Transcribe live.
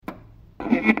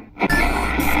Welcome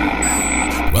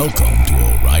to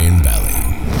Orion Valley.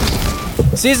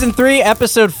 Season 3,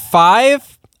 episode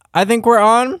 5, I think we're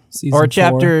on. Season or 4.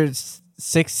 chapter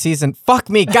 6, season... Fuck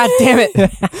me, god damn it.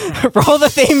 Roll the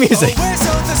theme music. We're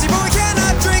so thirsty, but we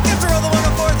cannot drink after all the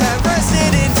 104th have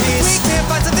rested in peace. We can't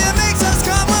find something that makes us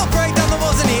come. We'll break down the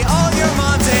walls and eat all your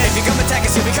moms. And if you come attack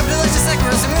us, you'll become delicious like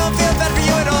roast, and we won't feel bad for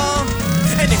you at all.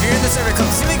 And if you're in the server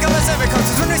clubs, you become a server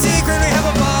clubs. When we see you grin, we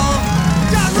have a ball.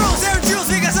 God rules, Aaron Jules,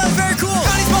 make us sound very cool.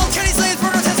 Connie's bald, Kenny's Slaves,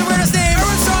 Bruno has a weirdest name.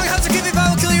 Erwin Strong, House of Keeping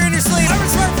Bible, kill your inner slave. Iron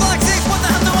Smart, Black Six, what the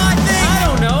hell do I think? I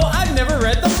don't know. I've never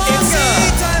read the manga. It's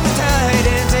tea time with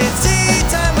Titans. It's tea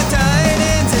time with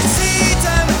Titans. It's tea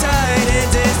time with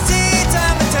Titans. It's tea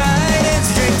time with Titans.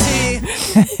 Drink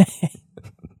tea.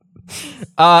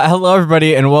 Hello,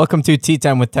 everybody, and welcome to Tea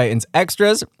Time with Titans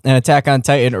Extras, an Attack on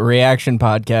Titan reaction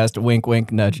podcast. Wink,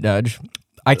 wink, nudge, nudge.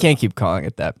 I can't keep calling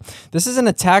it that. This is an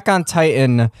Attack on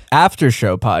Titan after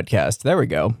show podcast. There we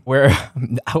go. Where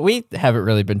we haven't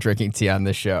really been drinking tea on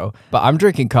this show, but I'm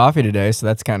drinking coffee today, so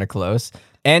that's kind of close.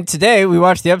 And today we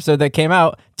watched the episode that came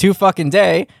out fucking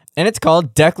day, and it's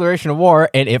called Declaration of War,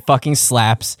 and it fucking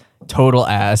slaps total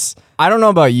ass. I don't know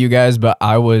about you guys, but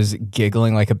I was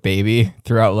giggling like a baby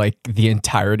throughout like the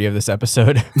entirety of this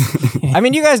episode. I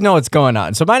mean, you guys know what's going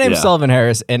on. So my name's Sullivan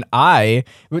Harris, and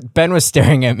Ben was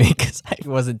staring at me because I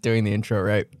wasn't doing the intro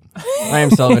right. My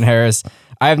name's Sullivan Harris.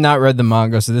 I have not read the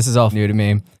manga, so this is all new to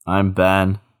me. I'm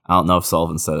Ben. I don't know if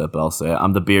Sullivan said it, but I'll say it.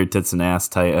 I'm the beard, tits, and ass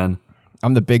Titan.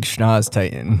 I'm the big schnoz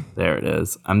Titan. There it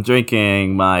is. I'm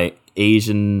drinking my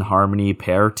Asian Harmony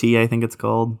pear tea, I think it's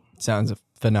called. Sounds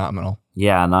phenomenal.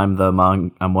 Yeah, and I'm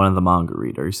one of the manga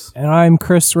readers. And I'm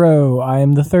Chris Rowe. I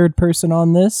am the third person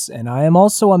on this, and I am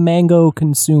also a mango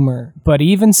consumer. But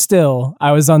even still,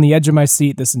 I was on the edge of my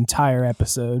seat this entire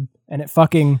episode, and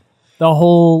the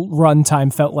whole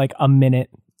runtime felt like a minute.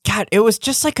 God, it was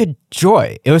just like a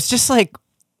joy. It was just like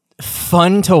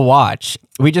fun to watch.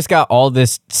 We just got all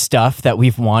this stuff that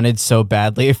we've wanted so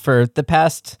badly for the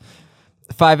past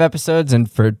 5 episodes and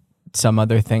for some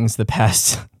other things the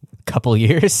past couple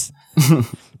years.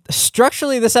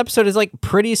 Structurally, this episode is like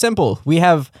pretty simple. We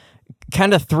have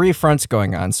kind of 3 fronts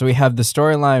going on. So we have the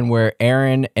storyline where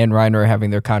Eren and Reiner are having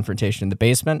their confrontation in the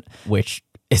basement, which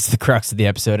is the crux of the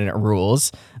episode and it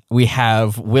rules. We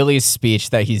have Willie's speech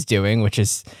that he's doing, which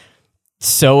is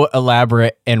so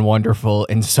elaborate and wonderful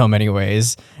in so many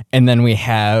ways. And then we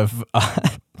have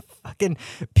fucking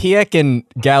Pieck and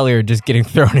Galliard just getting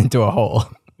thrown into a hole.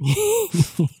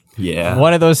 Yeah.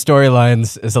 One of those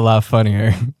storylines is a lot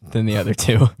funnier than the other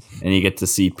 2. And you get to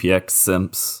see PX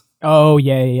Simps. Oh,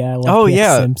 yeah. I love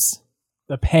PX Simps.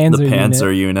 The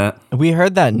Panzer unit. We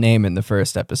heard that name in the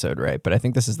first episode, right? But I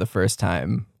think this is the first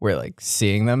time we're like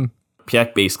seeing them.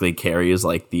 PX basically carries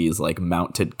like these like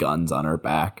mounted guns on her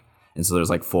back. And so there's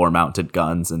like 4 mounted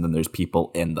guns, and then there's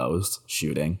people in those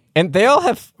shooting. And they all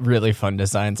have really fun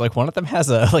designs. Like one of them has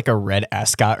a red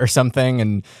ascot or something,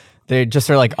 and they just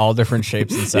are like all different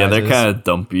shapes and sizes. Yeah, they're kind of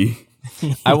dumpy.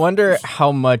 I wonder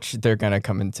how much they're going to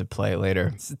come into play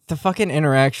later. It's the fucking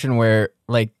interaction where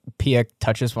like Pieck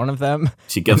touches one of them.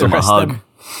 She gives him a hug.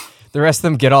 The rest of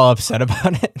them get all upset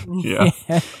about it. Yeah.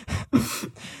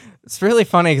 It's really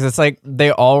funny because it's like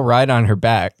they all ride on her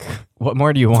back. What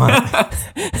more do you want?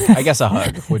 I guess a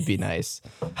hug would be nice.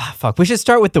 Fuck, we should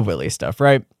start with the Willie stuff,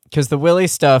 right? Because the Willie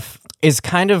stuff is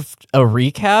kind of a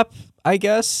recap, I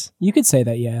guess. You could say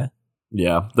that, yeah.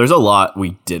 Yeah, there's a lot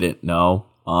we didn't know,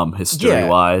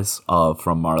 history-wise,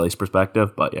 from Marley's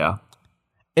perspective, but yeah.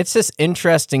 It's this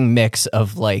interesting mix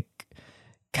of like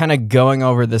kind of going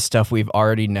over the stuff we've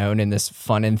already known in this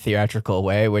fun and theatrical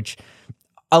way, which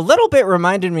a little bit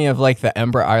reminded me of like the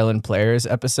Ember Island Players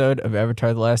episode of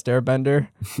Avatar: The Last Airbender.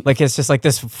 Like it's just like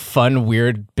this fun,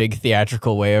 weird, big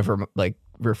theatrical way of like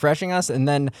refreshing us. And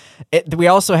then we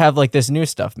also have like this new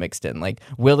stuff mixed in. Like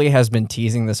Willie has been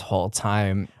teasing this whole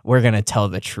time, we're going to tell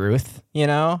the truth, you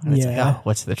know? And it's like, oh,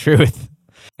 what's the truth?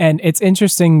 And it's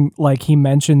interesting, like he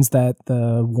mentions that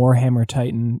the Warhammer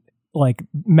Titan, like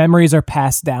memories are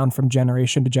passed down from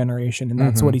generation to generation, and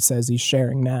that's what he says he's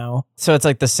sharing now. So it's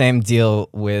like the same deal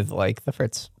with like the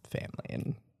Fritz family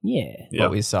and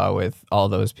what we saw with all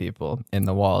those people in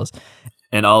the walls.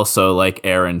 And also like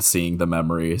Eren seeing the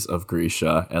memories of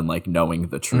Grisha and like knowing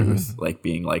the truth, like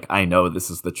being like, I know this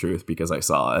is the truth because I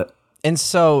saw it. And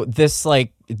so this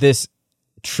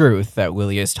truth that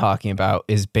Willie is talking about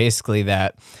is basically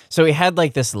that. So we had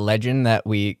like this legend that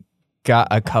we got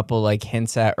a couple like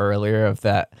hints at earlier of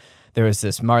that there was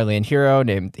this Marleyan hero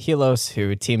named Helos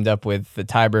who teamed up with the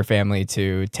Tiber family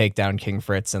to take down King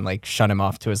Fritz and like shut him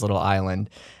off to his little island.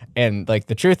 And like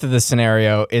the truth of the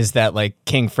scenario is that like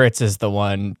King Fritz is the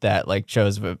one that like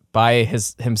chose by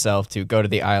himself to go to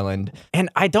the island. And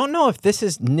I don't know if this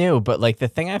is new, but like the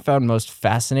thing I found most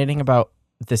fascinating about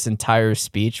this entire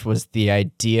speech was the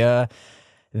idea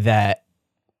that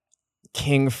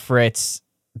King Fritz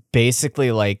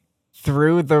basically like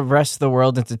threw the rest of the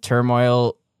world into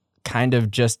turmoil, kind of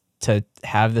just to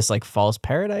have this like false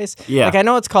paradise. Yeah. Like I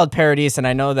know it's called Paradise, and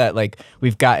I know that like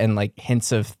we've gotten like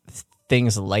hints of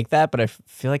things like that, but I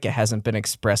feel like it hasn't been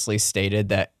expressly stated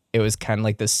that it was kind of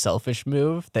like this selfish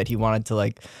move that he wanted to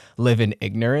like live in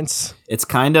ignorance. It's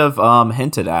kind of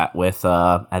hinted at with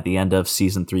at the end of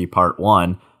season 3, part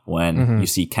 1, when you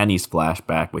see Kenny's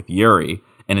flashback with Yuri.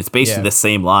 And it's basically the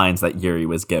same lines that Yuri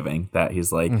was giving, that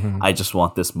he's like, I just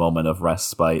want this moment of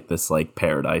respite, this like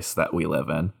paradise that we live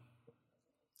in.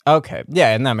 Okay.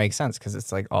 Yeah, and that makes sense because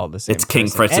it's like all the same. It's King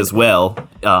Fritz's will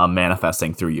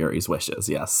manifesting through Yuri's wishes,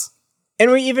 yes.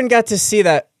 And we even got to see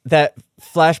that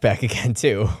flashback again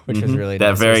too, which was really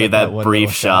nice. That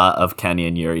brief shot of Kenny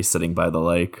and Yuri sitting by the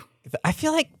lake. I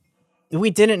feel like we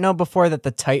didn't know before that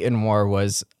the Titan War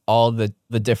was all the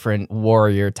different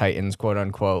warrior titans, quote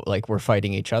unquote, like were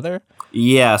fighting each other.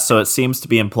 Yeah, so it seems to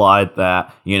be implied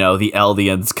that, you know, the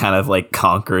Eldians kind of like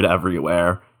conquered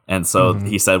everywhere. And so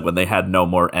he said when they had no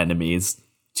more enemies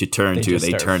to turn to,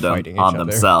 they turned them on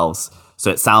themselves.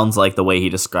 So it sounds like the way he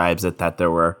describes it that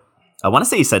there were, I want to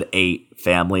say he said 8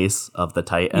 families of the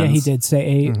Titans. Yeah, he did say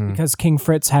 8 because King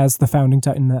Fritz has the founding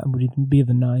Titan that would be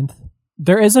the 9th.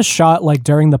 There is a shot like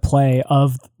during the play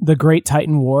of the Great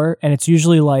Titan War, and it's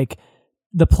usually like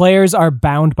the players are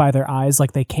bound by their eyes,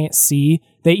 like they can't see.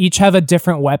 They each have a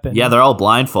different weapon. Yeah, they're all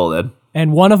blindfolded.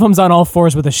 And one of them's on all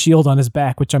fours with a shield on his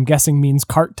back, which I'm guessing means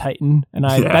Cart Titan. And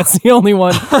that's the only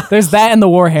one. There's that and the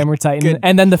Warhammer Titan,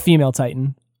 and then the female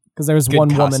Titan, because there's one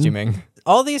costuming. woman.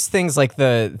 All these things, like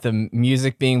the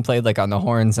music being played like on the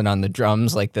horns and on the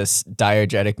drums, like this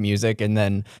diegetic music, and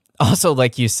then also,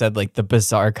 like you said, like the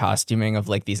bizarre costuming of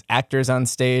like these actors on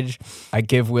stage. I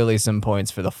give Willie some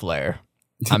points for the flair.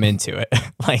 I'm into it.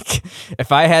 Like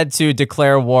if I had to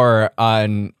declare war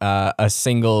on a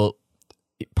single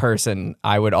person,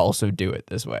 I would also do it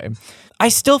this way. I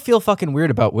still feel fucking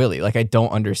weird about Willie. Like I don't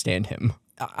understand him.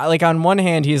 Like on one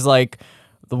hand, he's like,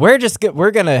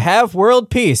 we're gonna have world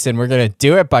peace and we're gonna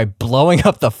do it by blowing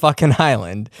up the fucking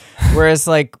island. Whereas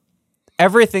like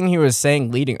everything he was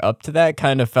saying leading up to that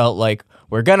kind of felt like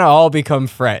we're gonna all become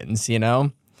friends, you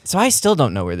know? So I still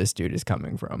don't know where this dude is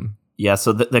coming from. Yeah,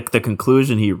 so the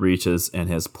conclusion he reaches in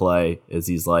his play is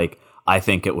he's like, I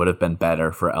think it would have been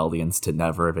better for Eldians to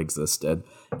never have existed.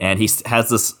 And he has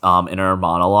this inner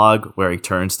monologue where he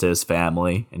turns to his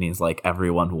family and he's like,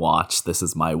 everyone watch, this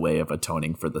is my way of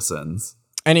atoning for the sins.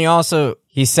 And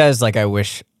he says like, I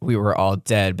wish we were all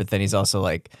dead, but then he's also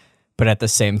like, but at the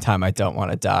same time, I don't want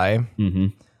to die. Mm-hmm.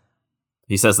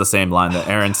 He says the same line that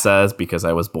Aaron says, because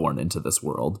I was born into this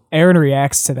world. Aaron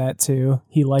reacts to that too.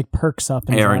 He like perks up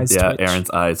and his eyes twitch. Aaron's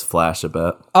eyes flash a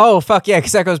bit. Oh, fuck yeah,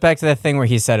 because that goes back to that thing where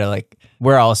he said it like,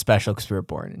 we're all special because we were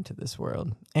born into this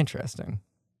world. Interesting.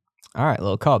 All right,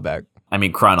 little callback. I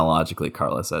mean, chronologically,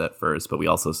 Carla said it first, but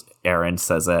Aaron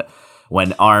says it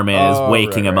when Armin is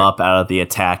waking him up out of the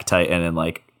attack Titan in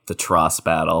like the Tross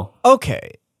battle.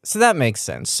 Okay, so that makes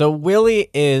sense. So Willie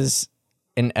is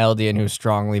an Eldian who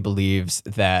strongly believes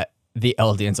that the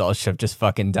Eldians all should have just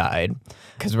fucking died,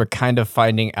 because we're kind of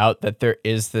finding out that there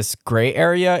is this gray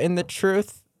area in the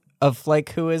truth of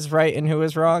like who is right and who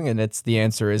is wrong, and the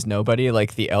answer is nobody.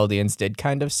 Like the Eldians did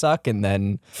kind of suck,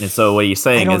 and so what he's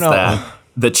saying is that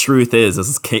the truth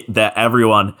is that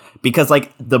everyone, because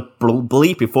like the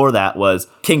belief before that was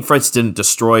King Fritz didn't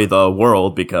destroy the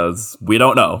world because we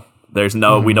don't know. There's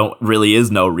no,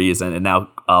 is no reason. And now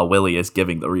Willie is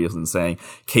giving the reason, saying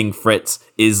King Fritz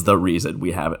is the reason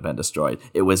we haven't been destroyed.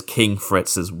 It was King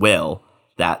Fritz's will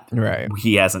that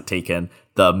he hasn't taken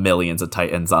the millions of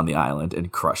Titans on the island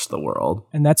and crushed the world.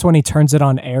 And that's when he turns it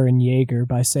on Eren Yeager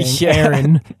by saying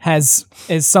Eren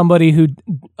is somebody who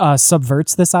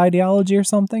subverts this ideology or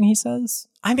something, he says.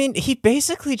 I mean, he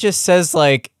basically just says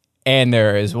like, and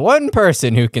there is one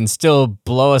person who can still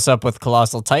blow us up with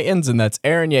colossal Titans, and that's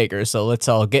Eren Yeager. So let's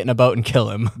all get in a boat and kill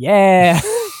him. Yeah.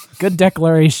 Good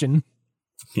declaration.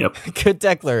 Yep. Good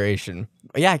declaration.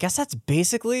 Yeah, I guess that's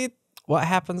basically what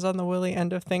happens on the Willie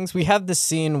end of things. We have the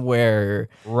scene where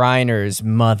Reiner's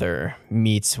mother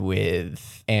meets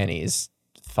with Annie's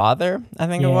father, I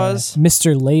think it was.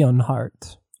 Mr.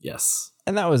 Leonhardt. Yes.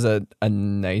 And that was a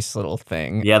nice little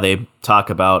thing. Yeah, they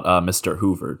talk about Mr.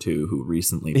 Hoover, too, who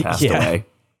recently passed away.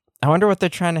 I wonder what they're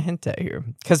trying to hint at here.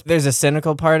 Because there's a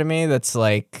cynical part of me that's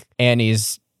like,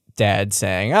 Annie's dad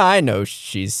saying, I know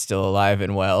she's still alive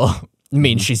and well. I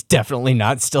mean, she's definitely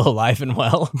not still alive and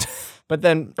well. But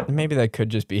then maybe that could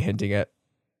just be hinting at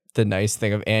the nice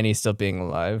thing of Annie still being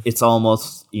alive. It's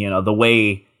almost, the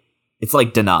way, it's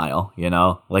like denial,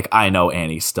 Like, I know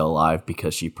Annie's still alive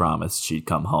because she promised she'd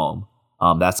come home.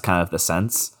 That's kind of the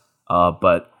sense.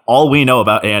 But all we know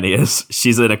about Annie is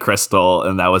she's in a crystal,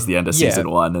 and that was the end of season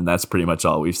 1, and that's pretty much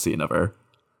all we've seen of her.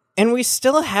 And we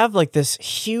still have like this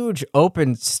huge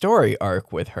open story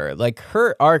arc with her. Like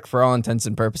her arc, for all intents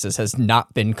and purposes, has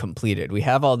not been completed. We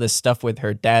have all this stuff with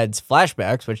her dad's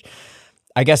flashbacks, which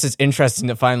I guess it's interesting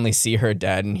to finally see her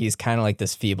dad, and he's kind of like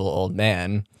this feeble old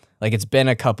man. Like it's been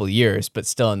a couple years, but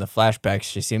still in the flashbacks,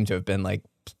 she seemed to have been like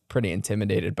pretty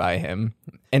intimidated by him.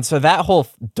 And so that whole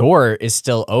door is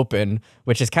still open,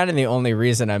 which is kind of the only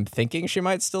reason I'm thinking she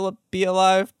might still be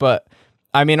alive. But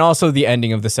I mean, also the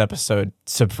ending of this episode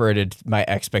subverted my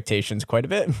expectations quite a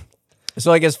bit. So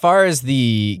like as far as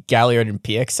the Galliard and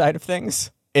Piek side of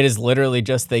things, it is literally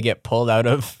just they get pulled out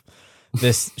of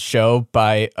this show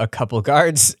by a couple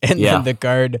guards, and then the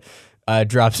guard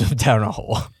drops them down a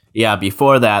hole. Yeah,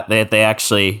 before that, they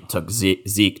actually took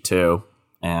Zeke too,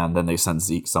 and then they sent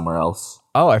Zeke somewhere else.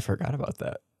 Oh, I forgot about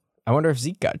that. I wonder if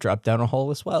Zeke got dropped down a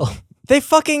hole as well. They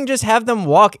fucking just have them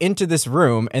walk into this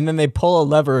room, and then they pull a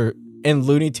lever in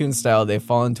Looney Tunes style. They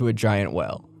fall into a giant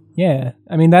well. Yeah,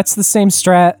 I mean, that's the same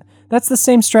strat. That's the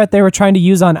same strat they were trying to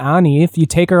use on Annie. If you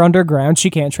take her underground, she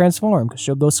can't transform because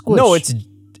she'll go squish. No,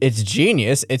 it's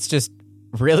genius. It's just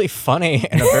really funny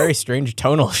and a very strange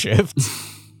tonal shift.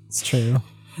 It's true.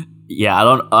 Yeah, I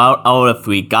don't know if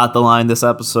we got the line this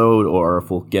episode or if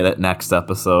we'll get it next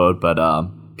episode, but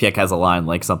Piek has a line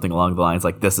like something along the lines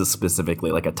like, this is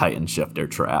specifically like a Titan shifter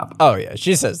trap. Oh yeah,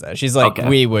 she says that. She's like,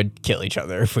 we would kill each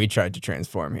other if we tried to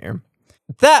transform here.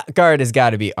 That guard has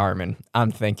got to be Armin,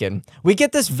 I'm thinking. We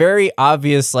get this very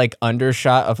obvious like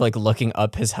undershot of like looking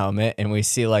up his helmet, and we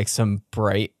see like some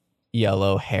bright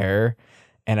yellow hair.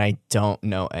 And I don't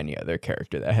know any other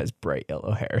character that has bright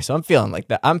yellow hair. So I'm feeling like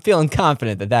that. I'm feeling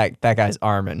confident that guy's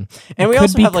Armin. And we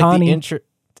also have like Connie. the intro.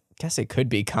 Guess it could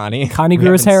be Connie. Connie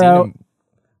grew his hair out.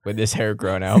 With his hair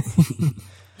grown out.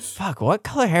 Fuck, what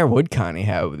color hair would Connie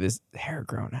have with his hair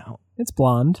grown out? It's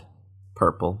blonde.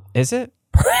 Purple. Is it?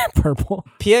 Purple.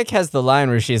 Piek has the line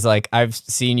where she's like, I've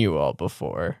seen you all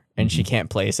before. And she can't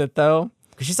place it though.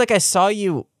 Because she's like, I saw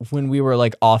you when we were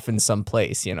like off in some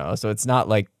place, So it's not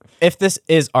like, if this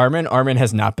is Armin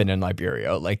has not been in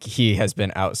Liberia. Like he has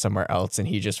been out somewhere else, and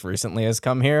he just recently has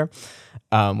come here,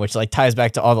 which like ties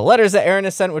back to all the letters that Eren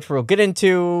has sent, which we'll get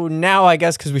into now, I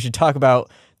guess, because we should talk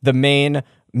about the main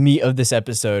meat of this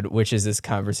episode, which is this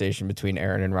conversation between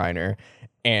Eren and Reiner.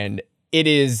 And it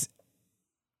is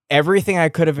everything I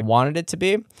could have wanted it to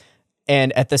be.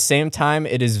 And at the same time,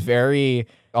 it is very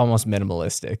almost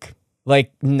minimalistic.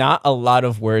 Like, not a lot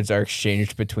of words are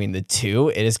exchanged between the two.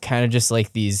 It is kind of just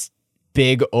like these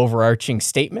big overarching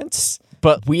statements.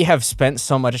 But we have spent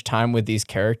so much time with these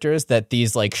characters that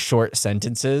these like short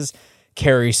sentences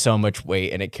carry so much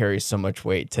weight, and it carries so much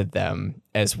weight to them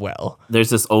as well.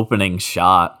 There's this opening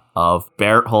shot of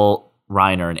Berthold,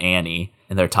 Reiner, and Annie,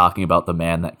 and they're talking about the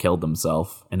man that killed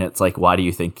himself. And it's like, why do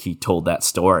you think he told that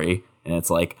story? And it's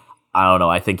like, I don't know,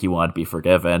 I think he wanted to be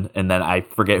forgiven. And then I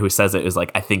forget who says it. It was like,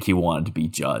 I think he wanted to be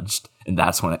judged. And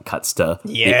that's when it cuts to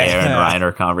the Eren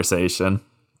Reiner conversation.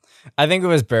 I think it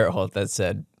was Berthold that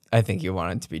said, I think you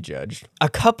wanted to be judged. A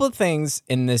couple of things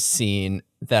in this scene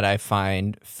that I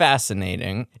find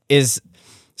fascinating is,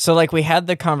 so like we had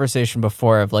the conversation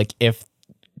before of like, if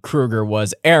Kruger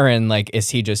was Eren, like, is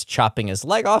he just chopping his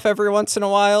leg off every once in a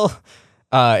while?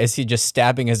 Is he just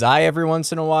stabbing his eye every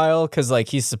once in a while? Because, like,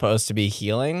 he's supposed to be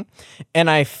healing. And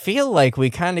I feel like we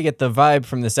kind of get the vibe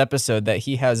from this episode that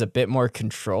he has a bit more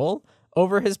control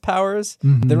over his powers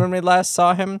than when we last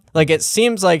saw him. Like, it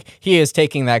seems like he is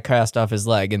taking that cast off his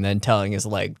leg and then telling his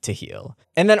leg to heal.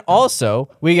 And then also,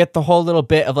 we get the whole little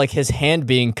bit of, like, his hand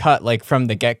being cut, like, from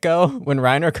the get-go when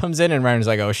Reiner comes in, and Reiner's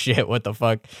like, oh, shit, what the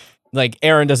fuck? Like,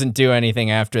 Eren doesn't do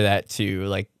anything after that to,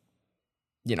 like,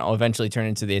 eventually turn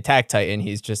into the Attack Titan.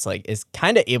 He's just like, is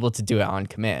kind of able to do it on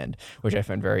command, which I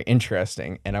find very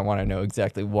interesting. And I want to know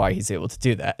exactly why he's able to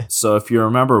do that. So if you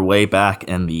remember way back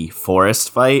in the forest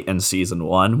fight in season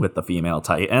 1 with the female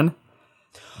Titan,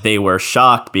 they were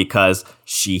shocked because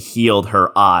she healed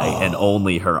her eye and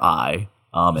only her eye.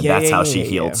 And that's how she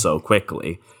healed so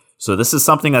quickly. So this is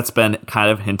something that's been kind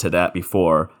of hinted at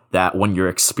before, that when you're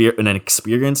an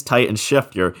experienced Titan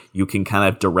shifter, you can kind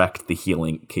of direct the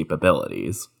healing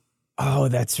capabilities. Oh,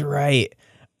 that's right.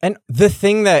 And the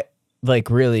thing that like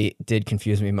really did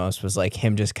confuse me most was like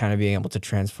him just kind of being able to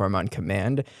transform on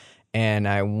command. And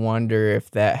I wonder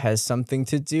if that has something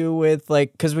to do with,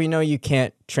 like, because we know you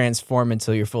can't transform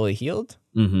until you're fully healed.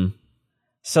 Mm-hmm.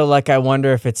 So, like, I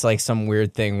wonder if it's, like, some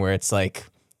weird thing where it's, like,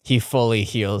 he fully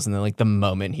heals, and then, like, the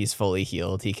moment he's fully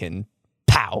healed, he can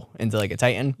pow into, like, a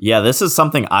Titan. Yeah, this is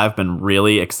something I've been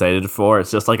really excited for.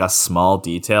 It's just like a small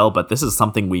detail, but this is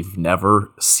something we've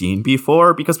never seen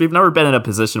before because we've never been in a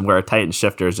position where a Titan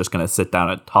shifter is just going to sit down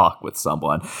and talk with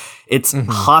someone. It's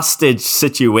hostage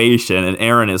situation, and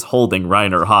Eren is holding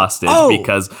Reiner hostage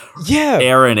because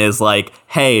Eren is like,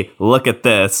 hey, look at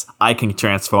this. I can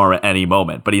transform at any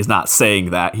moment. But he's not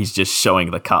saying that. He's just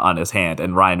showing the cut on his hand,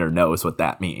 and Reiner knows what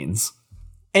that means.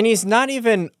 And he's not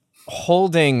even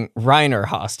holding Reiner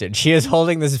hostage. He is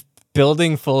holding this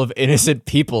building full of innocent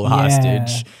people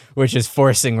hostage, which is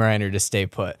forcing Reiner to stay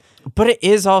put. But it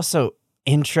is also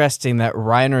interesting that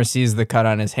Reiner sees the cut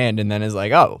on his hand and then is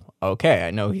like, oh, okay,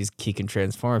 I know he can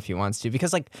transform if he wants to.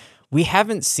 Because, like, we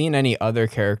haven't seen any other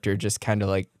character just kind of,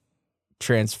 like,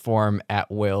 transform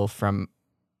at will from...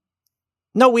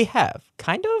 No, we have.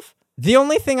 Kind of? The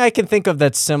only thing I can think of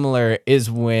that's similar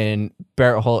is when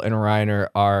Bertholdt and Reiner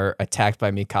are attacked by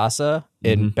Mikasa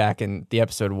back in the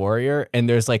episode Warrior, and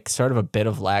there's like sort of a bit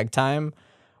of lag time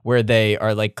where they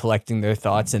are like collecting their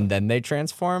thoughts and then they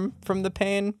transform from the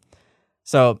pain.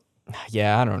 So,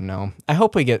 yeah, I don't know. I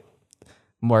hope we get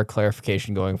more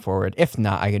clarification going forward. If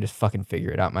not, I can just fucking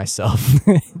figure it out myself.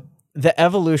 The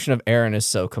evolution of Eren is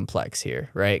so complex here,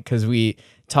 right? Because we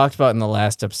talked about in the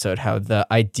last episode how the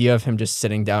idea of him just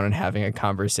sitting down and having a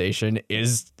conversation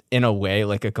is, in a way,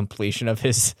 like a completion of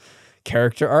his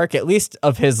character arc, at least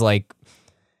of his, like,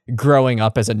 growing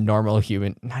up as a normal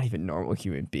human, not even normal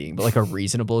human being, but like a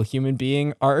reasonable human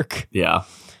being arc. Yeah.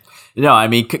 No, I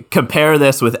mean, compare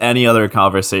this with any other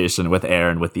conversation with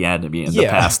Eren with the enemy in the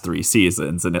past 3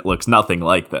 seasons, and it looks nothing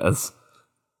like this.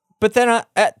 But then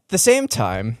at the same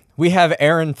time, we have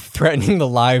Eren threatening the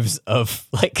lives of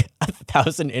like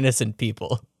 1,000 innocent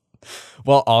people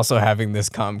while also having this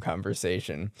calm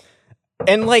conversation.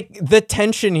 And like the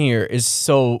tension here is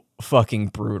so fucking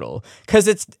brutal because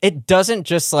it doesn't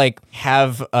just like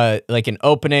have like an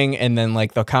opening and then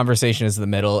like the conversation is the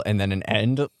middle and then an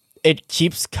end. It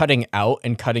keeps cutting out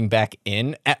and cutting back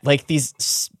in at like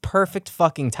these perfect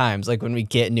fucking times, like when we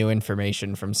get new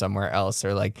information from somewhere else,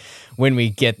 or like when we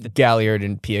get Galliard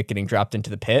and Pia getting dropped into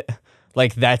the pit.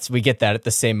 Like we get that at the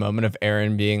same moment of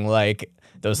Eren being like,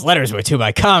 "Those letters were to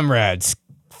my comrades,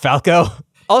 Falco."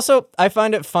 Also, I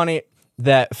find it funny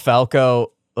that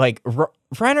Falco, like,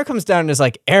 Reiner comes down and is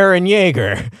like, "Eren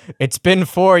Yeager, it's been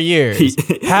 4 years.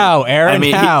 How, Eren? I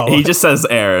mean, how?" He just says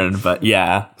Eren, but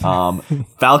yeah.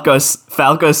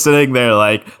 Falco's sitting there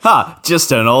like,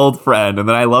 just an old friend. And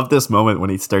then I love this moment when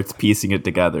he starts piecing it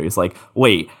together. He's like,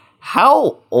 wait,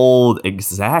 how old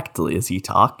exactly is he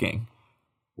talking?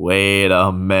 Wait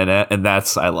a minute. And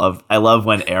that's, I love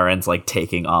when Eren's like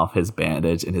taking off his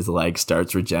bandage and his leg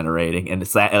starts regenerating. And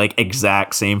it's that like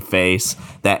exact same face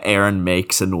that Eren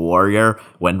makes in Warrior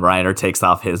when Reiner takes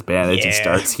off his bandage and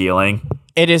starts healing.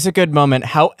 It is a good moment.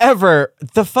 However,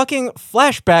 the fucking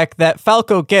flashback that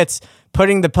Falco gets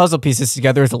putting the puzzle pieces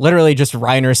together is literally just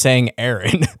Reiner saying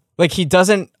Eren. Like, he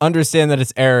doesn't understand that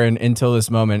it's Eren until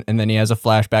this moment. And then he has a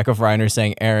flashback of Reiner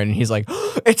saying Eren. And he's like,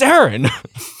 it's Eren.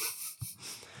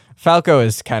 Falco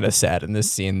is kind of sad in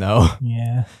this scene, though.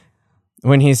 Yeah.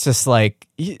 When he's just like,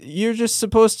 you're just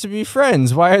supposed to be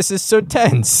friends. Why is this so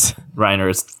tense? Reiner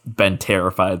has been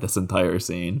terrified this entire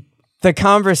scene. The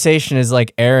conversation is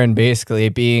like Eren basically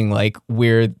being like,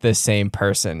 we're the same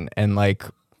person. And like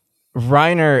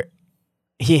Reiner,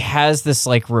 he has this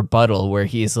like rebuttal where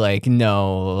he's like,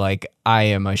 no, like I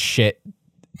am a shit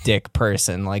dick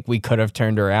person. Like we could have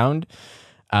turned around.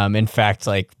 In fact,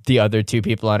 like the other 2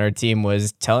 people on our team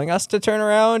was telling us to turn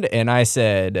around, and I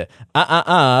said,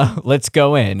 let's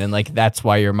go in. And like, that's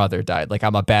why your mother died. Like,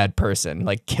 I'm a bad person.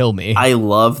 Like, kill me. I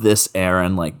love this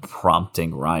Eren like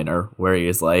prompting Reiner where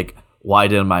he's like, why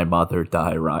did my mother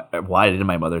die? Why did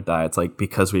my mother die? It's like,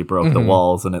 because we broke the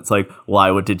walls. And it's like,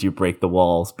 why did you break the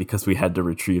walls? Because we had to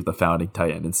retrieve the founding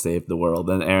titan and save the world.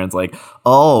 And Eren's like,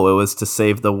 oh, it was to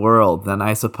save the world. Then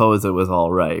I suppose it was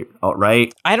all right. All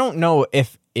right. I don't know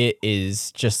if it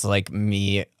is just like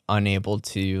me unable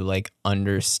to like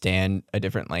understand a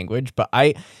different language, but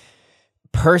I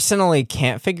personally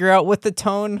can't figure out what the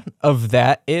tone of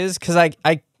that is, because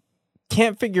I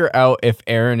can't figure out if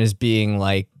Eren is being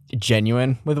like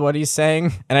genuine with what he's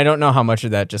saying, and I don't know how much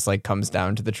of that just like comes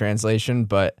down to the translation,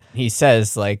 but he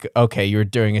says like, okay, you're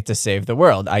doing it to save the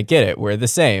world. I get it, we're the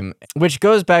same, which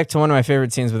goes back to one of my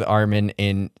favorite scenes with Armin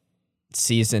in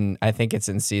I think it's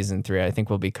in season 3. I think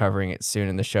we'll be covering it soon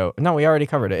in the show. No, we already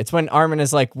covered it. It's when Armin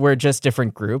is like, we're just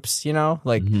different groups, you know?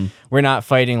 Like, we're not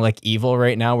fighting like evil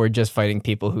right now. We're just fighting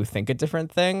people who think a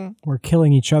different thing. We're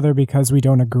killing each other because we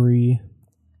don't agree.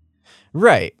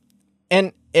 Right.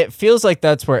 And it feels like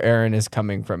that's where Eren is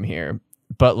coming from here.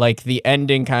 But like the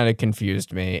ending kind of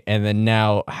confused me. And then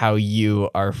now how you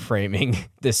are framing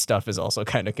this stuff is also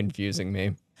kind of confusing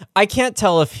me. I can't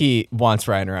tell if he wants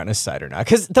Reiner on his side or not.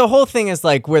 Because the whole thing is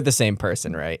like, we're the same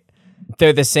person, right?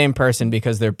 They're the same person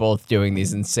because they're both doing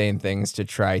these insane things to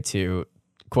try to,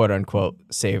 quote unquote,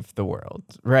 save the world,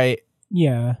 right?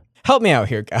 Yeah. Help me out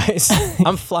here, guys.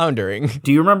 I'm floundering.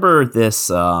 Do you remember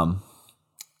this?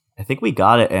 I think we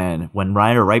got it in when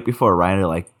Reiner, right before Reiner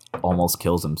like almost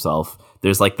kills himself.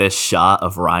 There's like this shot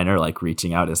of Reiner like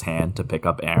reaching out his hand to pick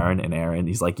up Eren, and Eren,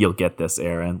 he's like, "You'll get this,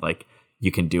 Eren. Like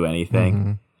you can do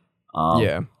anything."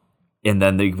 Yeah. And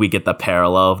then we get the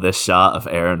parallel of this shot of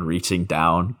Eren reaching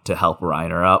down to help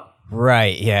Reiner up.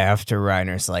 Right. Yeah. After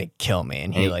Reiner's like, kill me.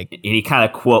 And he kind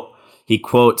of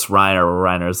quotes Reiner,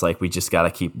 where Reiner's like, "We just got to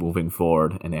keep moving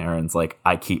forward." And Eren's like,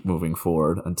 "I keep moving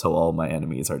forward until all my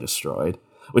enemies are destroyed,"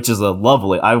 which is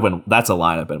that's a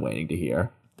line I've been waiting to hear.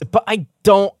 But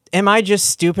am I just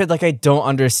stupid? Like, I don't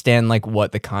understand like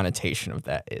what the connotation of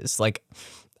that is. Like,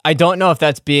 I don't know if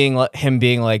that's him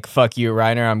being like, fuck you,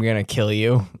 Reiner, I'm going to kill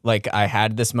you. Like, I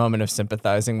had this moment of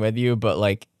sympathizing with you, but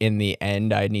like in the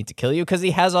end, I need to kill you. Cause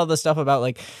he has all this stuff about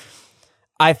like,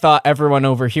 I thought everyone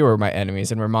over here were my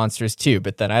enemies and were monsters too.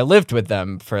 But then I lived with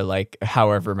them for like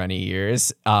however many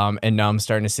years. And now I'm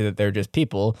starting to see that they're just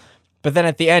people. But then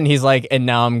at the end, he's like, and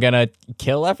now I'm going to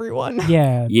kill everyone.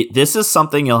 Yeah. This is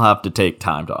something you'll have to take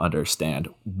time to understand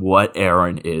what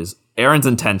Eren is. Eren's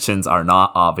intentions are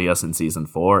not obvious in season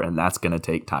 4, and that's going to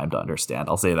take time to understand.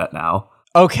 I'll say that now.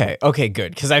 Okay,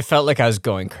 good. Because I felt like I was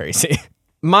going crazy.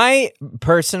 My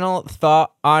personal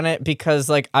thought on it, because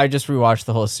like I just rewatched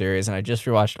the whole series and I just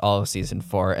rewatched all of season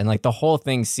 4, and like the whole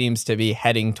thing seems to be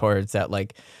heading towards that,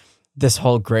 like this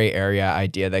whole gray area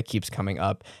idea that keeps coming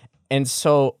up. And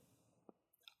so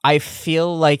I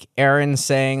feel like Eren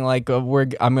saying like, I'm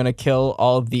going to kill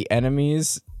all of the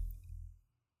enemies.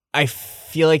 I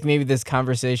feel like maybe this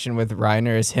conversation with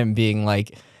Reiner is him being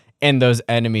like, and those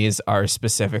enemies are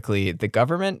specifically the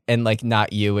government and like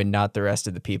not you and not the rest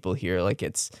of the people here. Like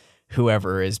it's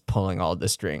whoever is pulling all the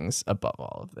strings above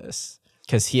all of this.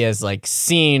 Because he has like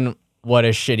seen what a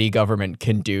shitty government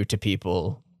can do to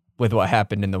people with what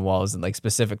happened in the walls and like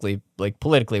specifically like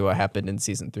politically what happened in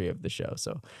season 3 of the show.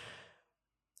 So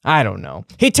I don't know.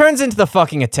 He turns into the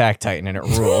fucking Attack Titan and it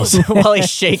rules while he's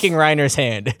shaking Reiner's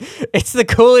hand. It's the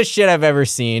coolest shit I've ever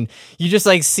seen. You just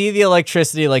like see the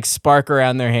electricity like spark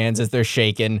around their hands as they're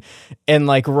shaking. And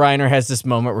like Reiner has this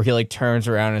moment where he like turns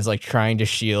around and is like trying to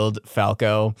shield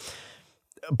Falco.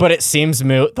 But it seems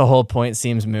moot. The whole point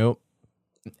seems moot.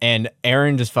 And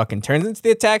Eren just fucking turns into the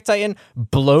Attack Titan,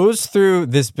 blows through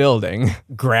this building,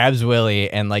 grabs Willy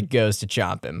and like goes to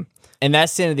chomp him. And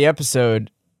that's the end of the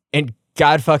episode. And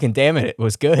God fucking damn it, it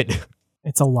was good.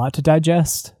 It's a lot to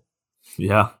digest.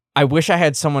 Yeah. I wish I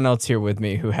had someone else here with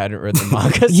me who hadn't read the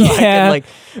manga so I Yeah. could like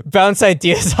bounce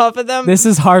ideas off of them. This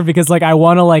is hard because like I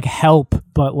want to like help,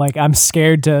 but like I'm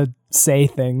scared to say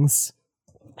things.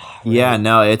 Yeah,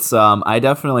 no, it's I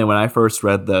definitely, when I first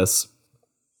read this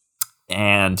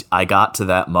and I got to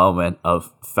that moment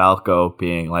of Falco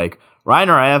being like,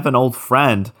 "Reiner, I have an old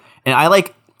friend," and I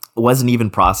like wasn't even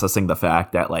processing the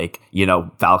fact that like, you know,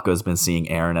 Falco's been seeing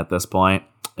Eren at this point,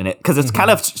 and it because it's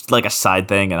kind of like a side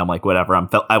thing, and I'm like, whatever.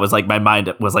 I was like, my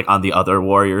mind was like on the other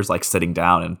warriors like sitting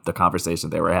down and the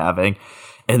conversation they were having,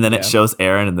 and then it shows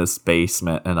Eren in this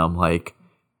basement, and I'm like,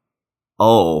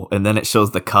 oh, and then it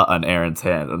shows the cut on Eren's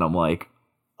hand, and I'm like,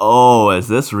 oh, is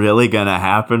this really gonna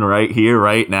happen right here,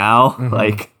 right now?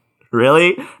 Like,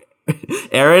 really?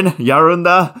 Eren,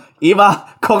 Yarunda,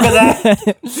 Ima, Kokade.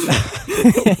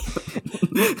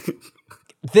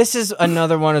 This is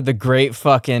another one of the great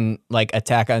fucking like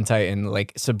Attack on Titan,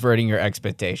 like subverting your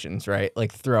expectations, right?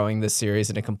 Like throwing the series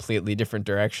in a completely different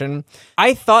direction.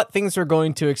 I thought things were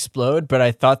going to explode, but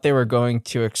I thought they were going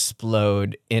to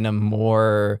explode in a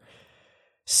more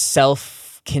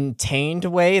self-contained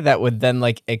way that would then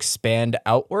like expand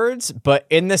outwards. But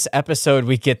in this episode,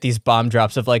 we get these bomb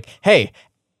drops of like, hey,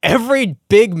 every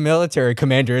big military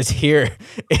commander is here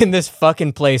in this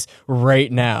fucking place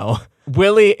right now.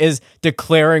 Willy is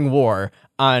declaring war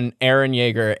on Eren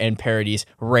Yeager and Paradis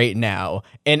right now.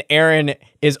 And Eren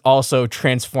is also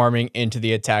transforming into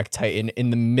the Attack Titan in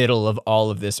the middle of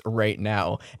all of this right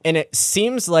now. And it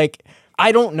seems like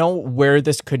I don't know where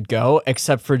this could go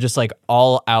except for just like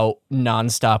all out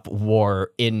nonstop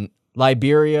war in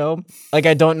Liberio. Like,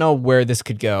 I don't know where this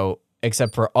could go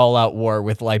except for all-out war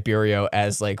with Liberio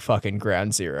as, like, fucking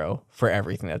ground zero for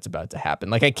everything that's about to happen.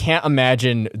 Like, I can't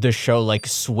imagine the show, like,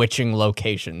 switching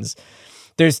locations.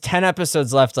 There's 10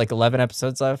 episodes left, like 11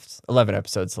 episodes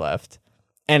left.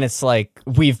 And it's like,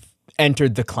 we've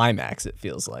entered the climax, it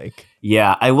feels like.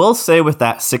 Yeah, I will say with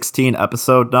that 16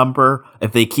 episode number,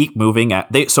 if they keep moving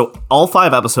so all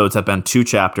 5 episodes have been 2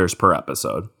 chapters per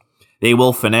episode. They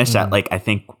will finish at like, I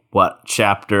think,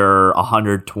 chapter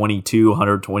 122,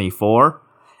 124,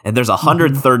 and there's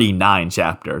 139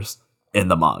 chapters in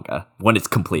the manga. When it's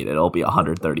completed, it'll be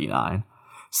 139.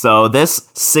 So this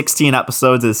 16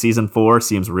 episodes of season 4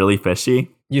 seems really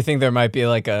fishy. You think there might be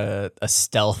like a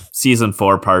stealth season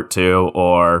 4 part 2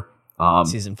 or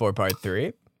season 4 part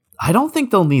 3? I don't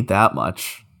think they'll need that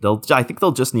much. I think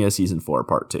they'll just need a season 4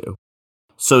 part 2.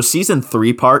 So season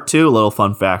 3 part 2, a little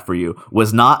fun fact for you,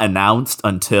 was not announced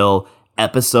until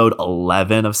episode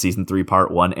 11 of season 3 part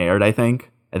 1 aired, I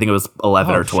think. I think it was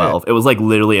 11 or 12. Shit. It was like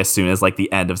literally as soon as like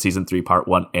the end of season 3 part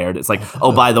 1 aired. It's like,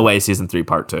 oh, by the way, season 3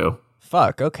 part 2.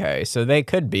 Fuck, okay. So they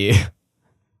could be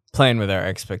playing with our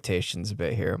expectations a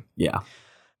bit here. Yeah.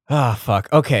 Ah, fuck.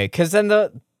 Okay, because then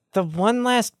the one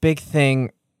last big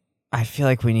thing I feel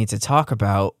like we need to talk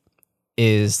about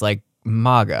is like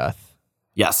Magath.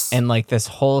 Yes. And like this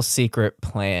whole secret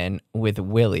plan with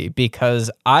Willie,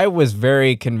 because I was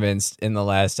very convinced in the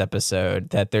last episode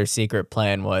that their secret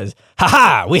plan was,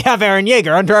 haha, we have Eren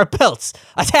Yeager under our belts.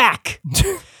 Attack!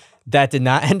 That did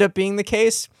not end up being the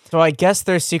case. So I guess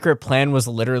their secret plan was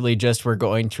literally just, we're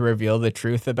going to reveal the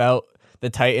truth about the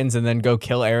Titans and then go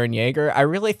kill Eren Yeager. I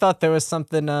really thought there was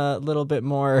something a little bit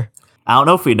more. I don't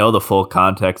know if we know the full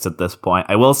context at this point.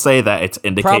 I will say that it's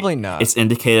probably not. It's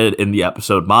indicated in the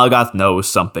episode. Magath knows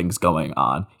something's going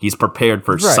on. He's prepared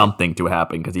for something to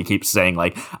happen because he keeps saying,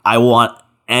 like, I want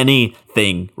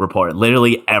anything reported.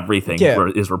 Literally everything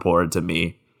is reported to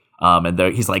me. And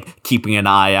he's like keeping an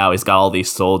eye out. He's got all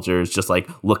these soldiers just like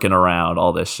looking around,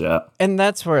 all this shit. And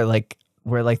that's where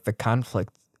the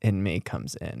conflict in me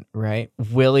comes in, right?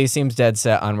 Willie seems dead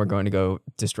set on we're going to go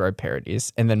destroy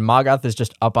Paradise. And then Magath is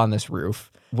just up on this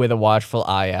roof with a watchful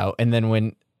eye out. And then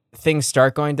when things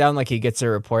start going down, like he gets a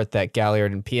report that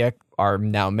Galliard and Piek are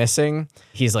now missing,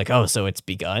 he's like, oh, so it's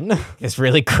begun? This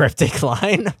really cryptic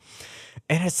line.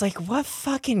 And it's like, what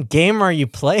fucking game are you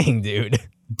playing, dude?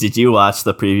 Did you watch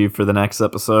the preview for the next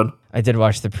episode? I did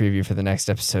watch the preview for the next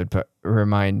episode, but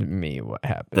remind me what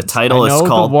happened. The title is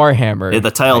called the Warhammer.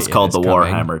 The title is called the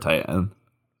Warhammer Titan,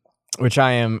 which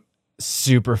I am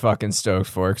super fucking stoked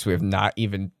for because we haven't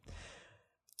even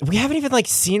like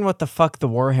seen what the fuck the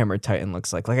Warhammer Titan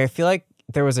looks like. Like I feel like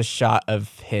there was a shot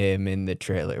of him in the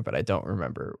trailer, but I don't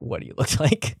remember what he looked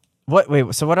like.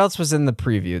 Wait, so what else was in the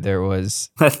preview? There was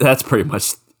that's pretty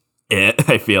much it.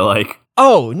 I feel like.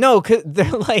 Oh no, because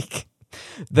they're like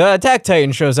the Attack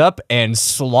Titan shows up and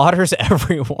slaughters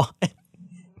everyone.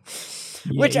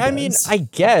 Which I mean, I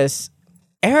guess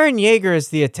Eren Yeager is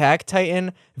the Attack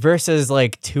Titan versus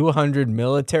like 200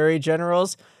 military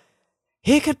generals.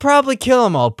 He could probably kill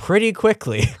them all pretty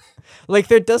quickly. Like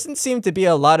there doesn't seem to be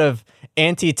a lot of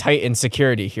anti-Titan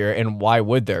security here, and why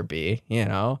would there be? You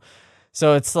know,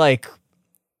 so it's like.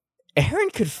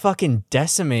 Eren could fucking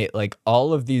decimate like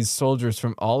all of these soldiers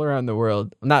from all around the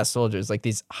world. Not soldiers, like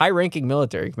these high-ranking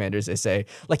military commanders, they say,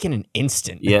 like in an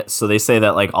instant. Yeah, so they say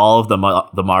that like all of the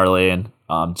Marleyan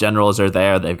generals are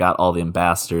there. They've got all the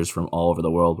ambassadors from all over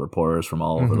the world, reporters from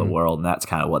all over the world, and that's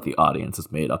kind of what the audience is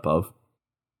made up of.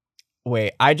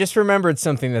 Wait, I just remembered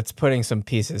something that's putting some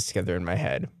pieces together in my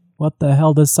head. What the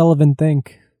hell does Sullivan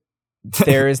think?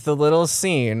 There is the little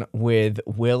scene with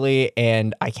Willie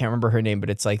and I can't remember her name,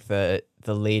 but it's like the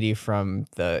lady from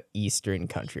the eastern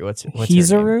country. What's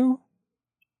Hizuru? her name?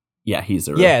 Yeah,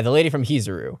 Hizuru. Yeah, the lady from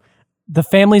Hizuru. The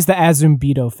family's the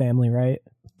Azumbito family, right?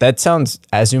 That sounds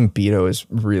Azumbito is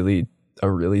really a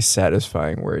really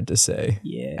satisfying word to say.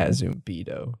 Yeah.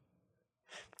 Azumbito.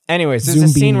 Anyways, there's a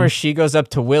scene where she goes up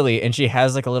to Willie and she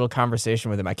has like a little conversation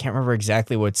with him. I can't remember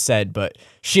exactly what's said, but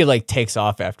she like takes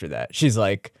off after that. She's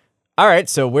like, all right,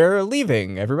 so we're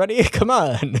leaving, everybody. Come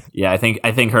on. Yeah, I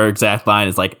think her exact line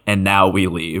is like, and now we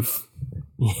leave.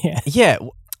 Yeah. Yeah.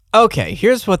 Okay,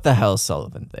 here's what the hell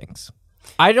Sullivan thinks.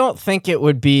 I don't think it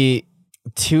would be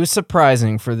too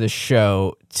surprising for the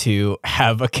show to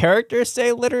have a character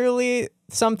say literally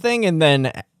something and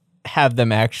then have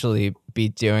them actually be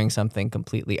doing something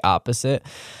completely opposite.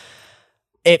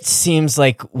 It seems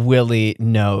like Willie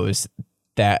knows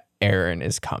that Eren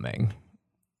is coming.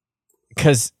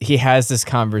 Because he has this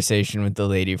conversation with the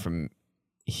lady from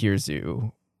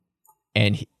Hizuru,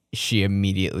 and she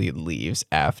immediately leaves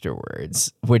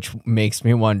afterwards, which makes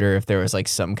me wonder if there was like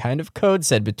some kind of code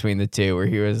said between the two where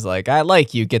he was like, I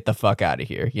like you, get the fuck out of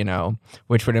here, you know,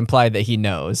 which would imply that he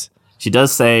knows. She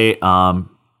does say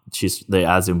she's the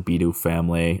Azumbidu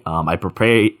family. I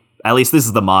pray, at least this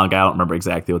is the manga, I don't remember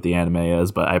exactly what the anime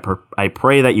is, but I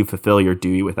pray that you fulfill your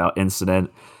duty without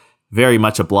incident. Very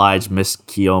much obliged, Miss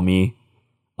Kiyomi.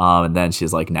 And then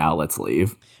she's like, now let's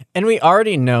leave. And we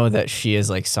already know that she is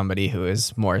like somebody who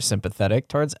is more sympathetic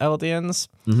towards Eldians.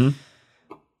 Mm-hmm.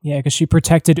 Yeah, because she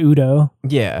protected Udo.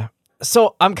 Yeah.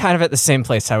 So I'm kind of at the same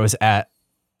place I was at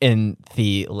in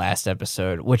the last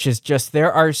episode, which is just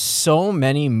there are so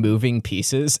many moving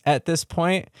pieces at this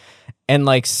point. And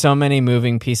like so many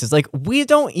moving pieces, like we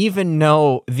don't even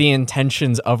know the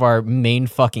intentions of our main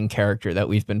fucking character that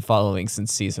we've been following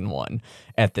since season 1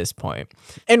 at this point.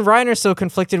 And Reiner's so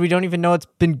conflicted, we don't even know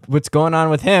what's going on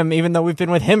with him, even though we've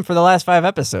been with him for the last 5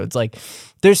 episodes. Like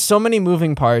there's so many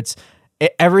moving parts.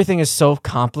 Everything is so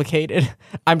complicated.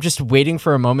 I'm just waiting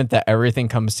for a moment that everything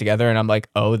comes together and I'm like,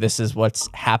 oh, this is what's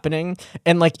happening.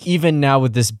 And like even now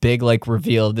with this big like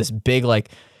reveal, this big like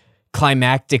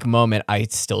climactic moment, I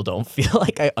still don't feel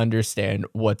like I understand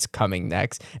what's coming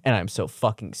next, and I'm so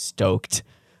fucking stoked.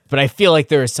 But I feel like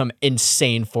there is some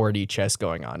insane 4D chess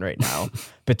going on right now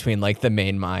between like the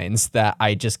main minds that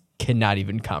I just cannot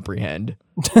even comprehend.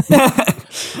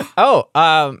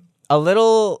 A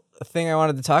little thing I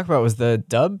wanted to talk about was the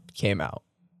dub came out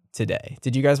today.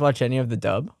 Did you guys watch any of the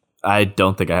dub? I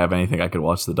don't think I have anything I could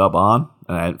watch the dub on,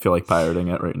 and I feel like pirating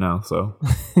it right now, so...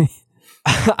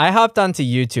 I hopped onto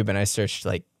YouTube and I searched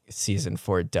like season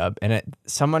 4 dub, and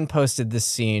someone posted this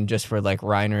scene just where like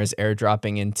Reiner is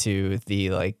airdropping into the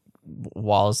like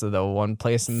walls of the one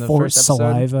place in the Fort first episode.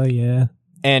 Saliva, yeah.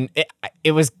 And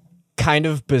it was kind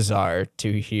of bizarre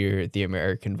to hear the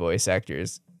American voice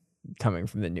actors coming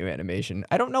from the new animation.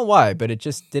 I don't know why, but it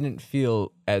just didn't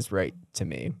feel as right to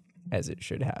me as it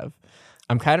should have.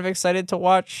 I'm kind of excited to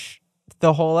watch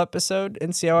the whole episode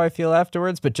and see how I feel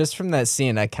afterwards, but just from that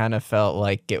scene I kind of felt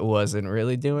like it wasn't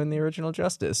really doing the original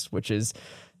justice, which is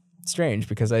strange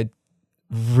because I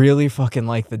really fucking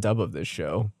like the dub of this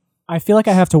show. I feel like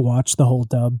I have to watch the whole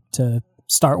dub to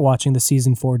start watching the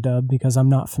season 4 dub because I'm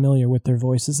not familiar with their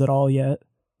voices at all yet.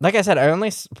 Like I said, I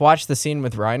only watched the scene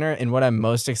with Reiner, and what I'm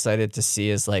most excited to see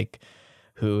is like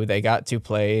who they got to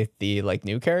play the like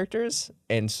new characters,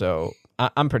 and so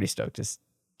I'm pretty stoked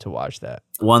to watch that.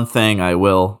 One thing I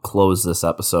will close this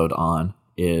episode on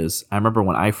is I remember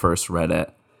when I first read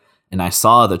it and I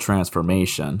saw the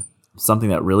transformation, something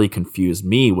that really confused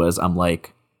me was I'm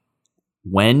like,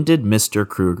 when did Mr.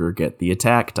 Kruger get the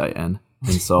Attack Titan?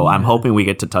 And so I'm hoping we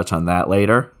get to touch on that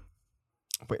later.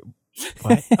 Wait,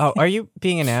 what? Oh, are you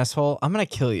being an asshole? I'm going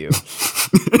to kill you.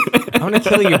 I'm going to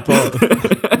kill you both.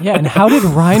 Yeah, and how did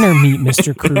Reiner meet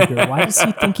Mr. Kruger? Why does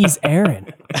he think he's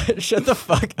Eren? Shut the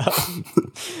fuck up.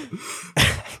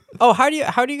 Oh, how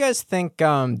do you guys think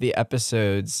the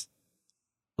episodes,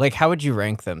 like how would you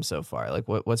rank them so far? Like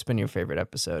what's been your favorite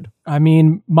episode? I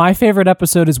mean, my favorite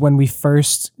episode is when we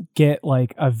first get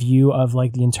like a view of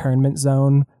like the internment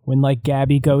zone, when like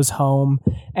Gabby goes home.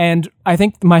 And I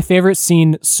think my favorite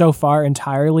scene so far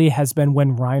entirely has been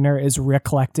when Reiner is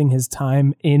recollecting his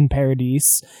time in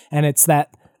Paradise, and it's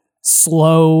that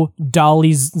slow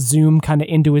dolly's zoom kind of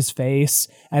into his face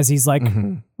as he's like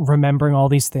remembering all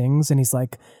these things, and he's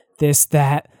like this,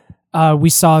 that, we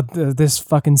saw this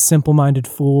fucking simple-minded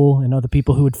fool and other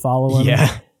people who would follow him.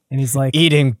 Yeah. And he's like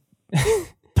eating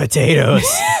potatoes,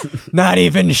 not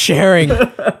even sharing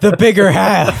the bigger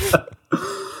half.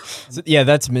 So, yeah,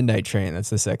 that's Midnight Train.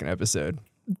 That's the second episode.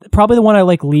 Probably the one I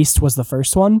like least was the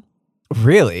first one.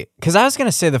 Really? Because I was going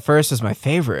to say the first was my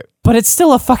favorite. But it's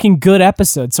still a fucking good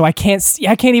episode, so I can't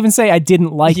even say I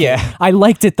didn't like it. I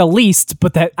liked it the least,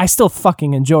 but that I still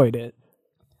fucking enjoyed it.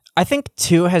 I think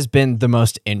 2 has been the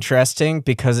most interesting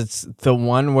because it's the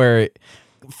one where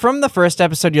from the first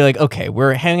episode, you're like, okay,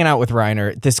 we're hanging out with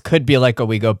Reiner. This could be like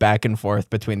we go back and forth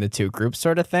between the two groups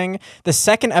sort of thing. The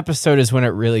second episode is when it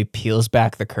really peels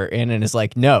back the curtain and is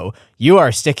like, no, you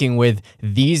are sticking with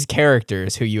these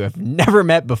characters who you have never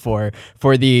met before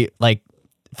for the like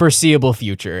foreseeable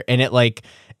future. And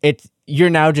you're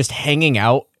now just hanging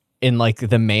out in like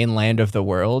the mainland of the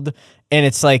world. And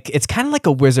it's kind of like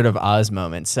a Wizard of Oz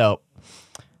moment. So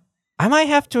I might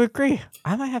have to agree.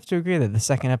 That the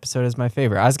second episode is my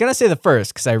favorite. I was going to say the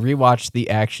first because I rewatched the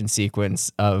action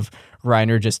sequence of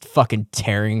Reiner just fucking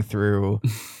tearing through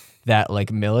that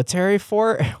like military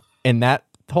fort. And that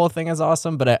whole thing is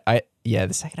awesome. But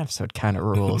the second episode kind of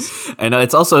rules. And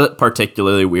it's also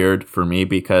particularly weird for me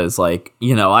because like,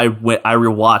 you know, I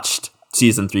rewatched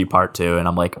season 3 part 2, and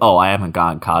I'm like, oh, I haven't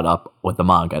gotten caught up with the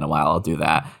manga in a while. I'll do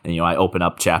that. And, I open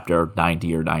up chapter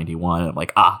 90 or 91, and I'm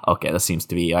like, okay, this seems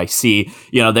to be, I see,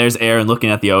 there's Eren looking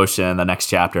at the ocean. The next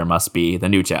chapter must be the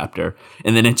new chapter.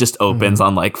 And then it just opens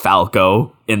on like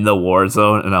Falco in the war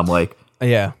zone. And I'm like,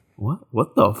 Yeah.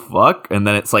 what the fuck? And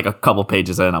then it's like a couple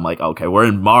pages in, I'm like, okay, we're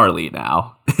in Marley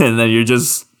now. And then you're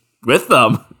just with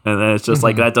them. And then it's just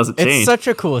like, that doesn't change. It's such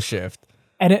a cool shift.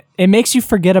 And it makes you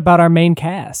forget about our main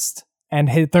cast and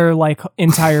hit their like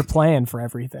entire plan for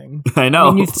everything. I know.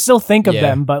 I mean, you still think of Yeah.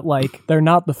 them, but like they're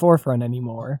not the forefront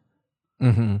anymore.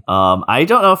 I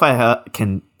don't know if I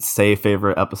can say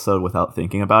favorite episode without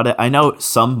thinking about it. I know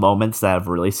some moments that have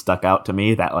really stuck out to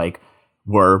me that like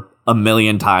were a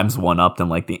million times one-upped in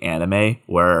like the anime,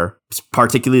 where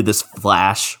particularly this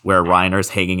flash where Reiner's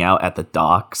hanging out at the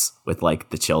docks with like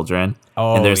the children.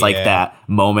 Oh, and there's like yeah. that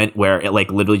moment where it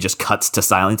like literally just cuts to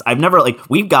silence. I've never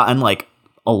we've gotten like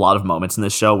a lot of moments in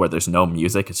this show where there's no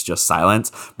music, it's just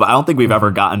silence, but I don't think we've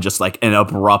ever gotten just like an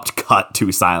abrupt cut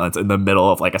to silence in the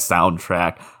middle of like a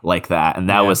soundtrack like that. And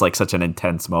that was like such an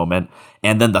intense moment.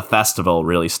 And then the festival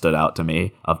really stood out to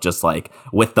me, of just like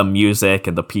with the music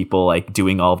and the people like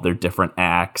doing all of their different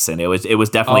acts. And it was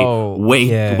definitely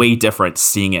way different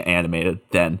seeing it animated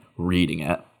than reading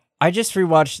it. I just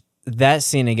rewatched that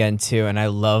scene again too, and I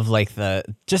love like the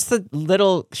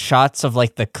little shots of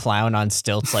like the clown on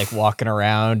stilts like walking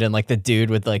around, and like the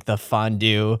dude with like the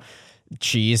fondue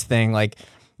cheese thing. Like,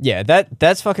 yeah,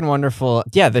 that's fucking wonderful.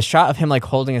 Yeah, the shot of him like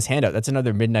holding his hand out, that's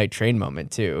another Midnight Train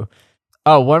moment too.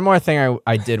 Oh, one more thing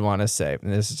I did want to say,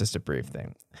 and this is just a brief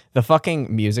thing. The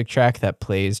fucking music track that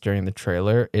plays during the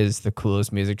trailer is the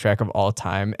coolest music track of all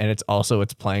time, and it's also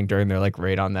what's playing during their like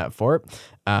raid on that fort.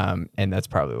 And that's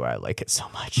probably why I like it so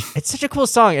much. It's such a cool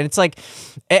song, and it's like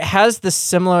it has the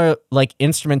similar like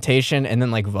instrumentation and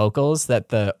then like vocals that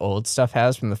the old stuff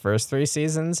has from the first 3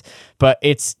 seasons, but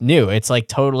it's new. It's like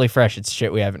totally fresh. It's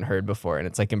shit we haven't heard before, and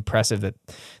it's like impressive that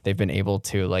they've been able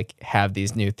to like have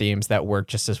these new themes that work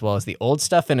just as well as the old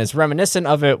stuff and is reminiscent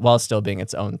of it while still being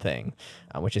its own thing,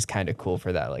 which is kind of cool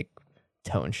for that like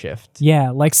tone shift.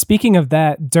 Yeah, like speaking of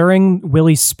that, during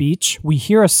Willie's speech, we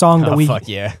hear a song that fuck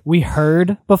yeah. we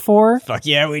heard before Fuck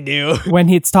yeah, we do. when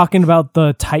it's talking about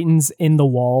the Titans in the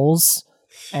walls,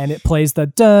 and it plays the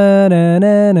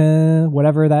da-da-da-da,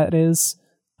 whatever that is.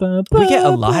 We get a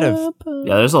lot of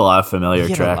Yeah, there's a lot of familiar we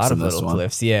get a tracks lot in of this little one.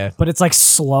 glyphs, yeah. But it's like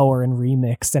slower and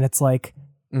remixed, and it's like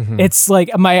it's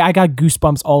like I got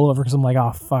goosebumps all over because I'm like,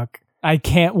 oh fuck. I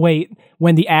can't wait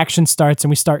when the action starts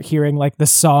and we start hearing like the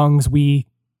songs we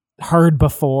heard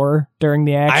before during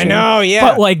the action. I know, yeah.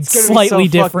 But like It's gonna be slightly so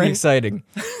fucking different. exciting.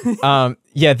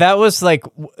 Yeah, that was like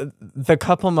the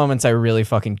couple moments I really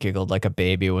fucking giggled like a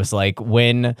baby was like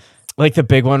when, like the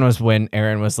big one was when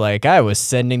Eren was like, I was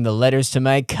sending the letters to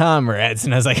my comrades,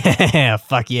 and I was like,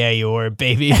 fuck yeah, you were,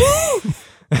 baby.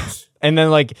 And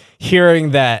then like hearing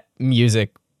that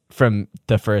music from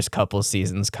the first couple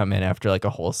seasons come in after like a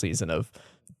whole season of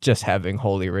just having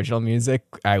wholly original music,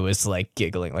 I was like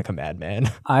giggling like a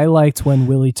madman. I liked when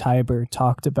Willie Tybur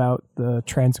talked about the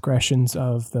transgressions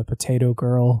of the potato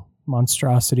girl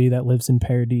monstrosity that lives in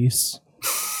Paradise,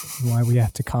 and why we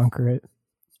have to conquer it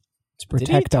to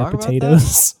protect our talk about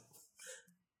potatoes.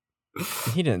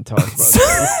 He didn't talk about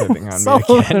that. He's flipping on me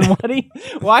again. Sullivan,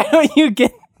 why don't you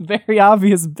get very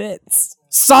obvious bits?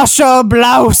 Sasha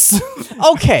Blouse.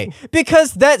 Okay,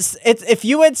 because that's it's. If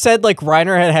you had said like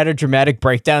Reiner had a dramatic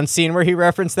breakdown scene where he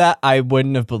referenced that, I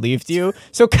wouldn't have believed you.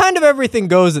 So kind of everything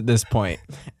goes at this point.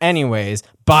 Anyways,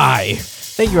 bye.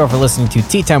 Thank you all for listening to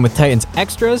Tea Time with Titans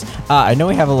Extras. I know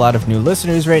we have a lot of new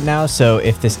listeners right now, so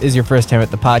if this is your first time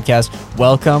at the podcast,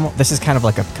 welcome. This is kind of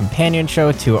like a companion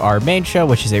show to our main show,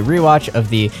 which is a rewatch of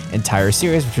the entire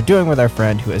series, which we're doing with our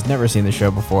friend who has never seen the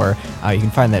show before. You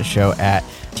can find that show at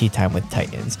Tea Time with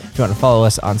Titans. If you want to follow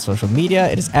us on social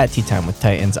media, it is at Tea Time with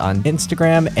Titans on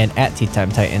Instagram and at Tea Time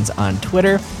Titans on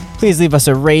Twitter. Please leave us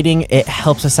a rating. It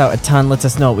helps us out a ton, lets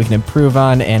us know what we can improve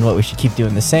on and what we should keep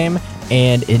doing the same.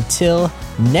 And until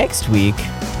next week,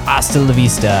 hasta la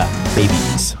vista,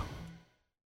 babies.